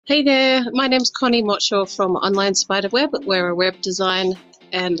Hey there, my name's Connie Mottshaw from Online Spiderweb. We're a web design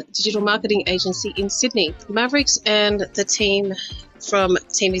and digital marketing agency in Sydney. Mavericks and the team from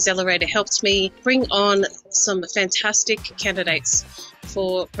Team Accelerator helped me bring on some fantastic candidates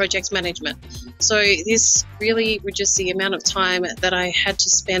for project management. So this really reduced the amount of time that I had to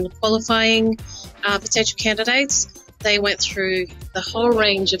spend qualifying potential candidates. They went through the whole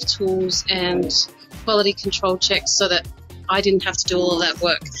range of tools and quality control checks so that I didn't have to do all of that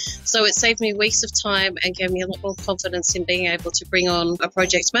work. So it saved me weeks of time and gave me a lot more confidence in being able to bring on a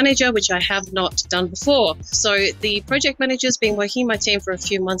project manager, which I have not done before. So the project manager's been working in my team for a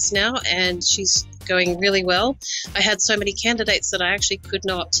few months now, and she's going really well. I had so many candidates that I actually could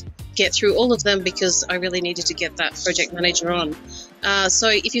not get through all of them because I really needed to get that project manager on. So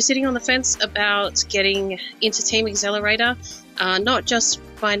if you're sitting on the fence about getting into Team Accelerator, not just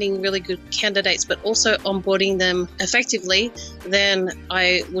finding really good candidates, but also onboarding them effectively, then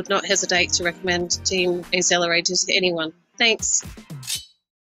I would not hesitate to recommend Team Accelerators to anyone. Thanks.